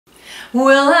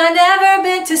Well, I never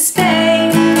been to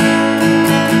Spain,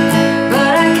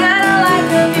 but I kinda like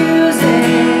the music.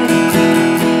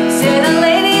 Say the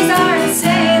ladies are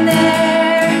insane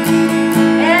there,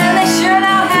 and they sure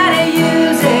know how to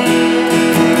use it.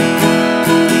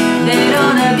 They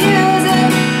don't abuse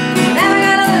it, never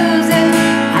gonna lose it,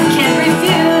 I can't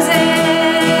refuse it.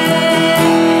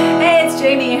 Hey, it's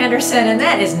Jamie Anderson, and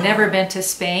that is Never Been to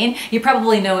Spain. You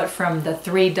probably know it from the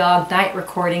Three Dog Night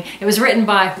recording. It was written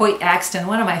by Hoyt Axton,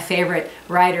 one of my favorite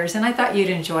writers, and I thought you'd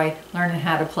enjoy learning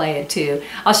how to play it too.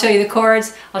 I'll show you the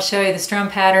chords, I'll show you the strum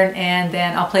pattern, and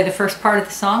then I'll play the first part of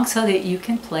the song so that you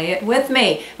can play it with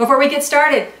me. Before we get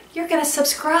started, you're gonna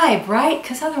subscribe, right?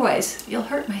 Because otherwise you'll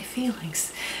hurt my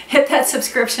feelings. Hit that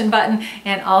subscription button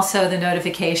and also the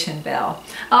notification bell.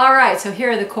 All right, so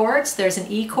here are the chords. There's an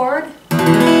E chord,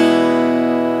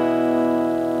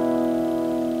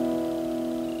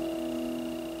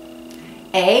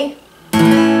 A,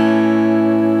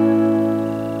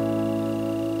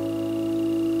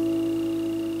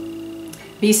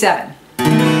 B7.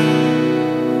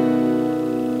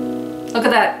 Look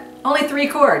at that, only 3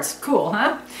 chords. Cool,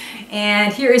 huh?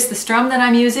 And here is the strum that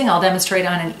I'm using. I'll demonstrate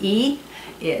on an E.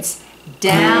 It's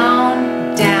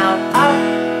down, down, up,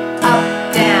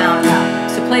 up, down, up.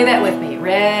 So play that with me.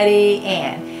 Ready,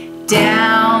 and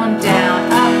down,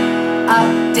 down, up,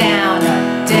 up, down,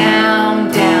 up, down,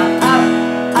 down, up,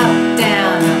 up,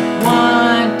 down, up.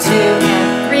 1, 2,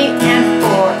 and 3, and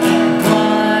 4, and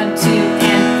 1, 2,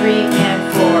 and 3, and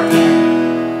 4, and.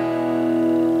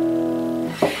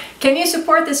 Can you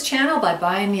support this channel by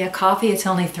buying me a coffee? It's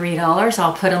only $3.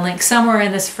 I'll put a link somewhere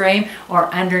in this frame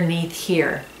or underneath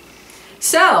here.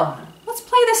 So let's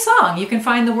play the song. You can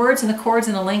find the words and the chords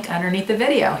and a link underneath the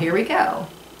video. Here we go.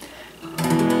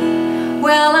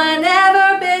 Well, I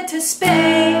never been to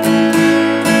Spain,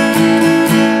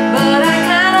 but I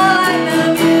kinda like the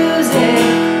music.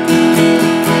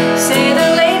 Say the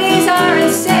ladies are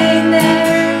insane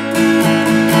there,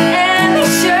 and they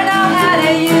sure know how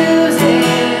to use it.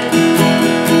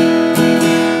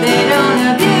 They don't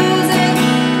abuse it,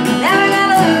 never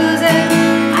gonna lose it,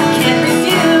 I can't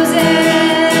refuse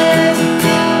it.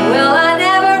 Well, I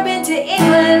never been to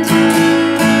England,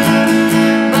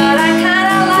 but I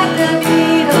kinda like the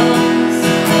Beatles.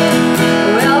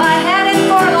 Well, I headed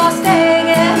for Las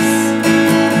Vegas,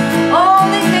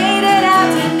 only made it out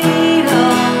to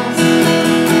Needles.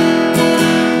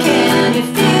 Can you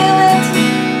feel it?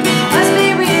 Must be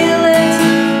real it.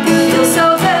 It feels so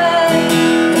good.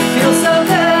 It feels so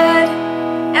good.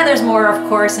 And there's more, of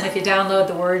course, and if you download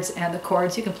the words and the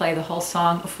chords, you can play the whole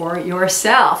song for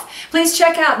yourself. Please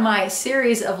check out my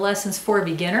series of lessons for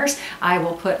beginners. I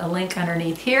will put a link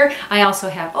underneath here. I also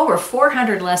have over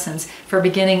 400 lessons for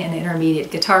beginning and intermediate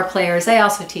guitar players. I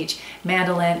also teach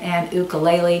mandolin and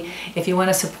ukulele. If you want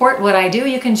to support what I do,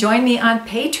 you can join me on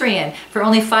Patreon. For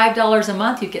only $5 a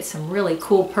month, you get some really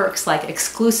cool perks like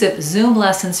exclusive Zoom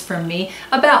lessons from me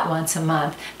about once a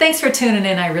month. Thanks for tuning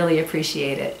in. I really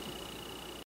appreciate it.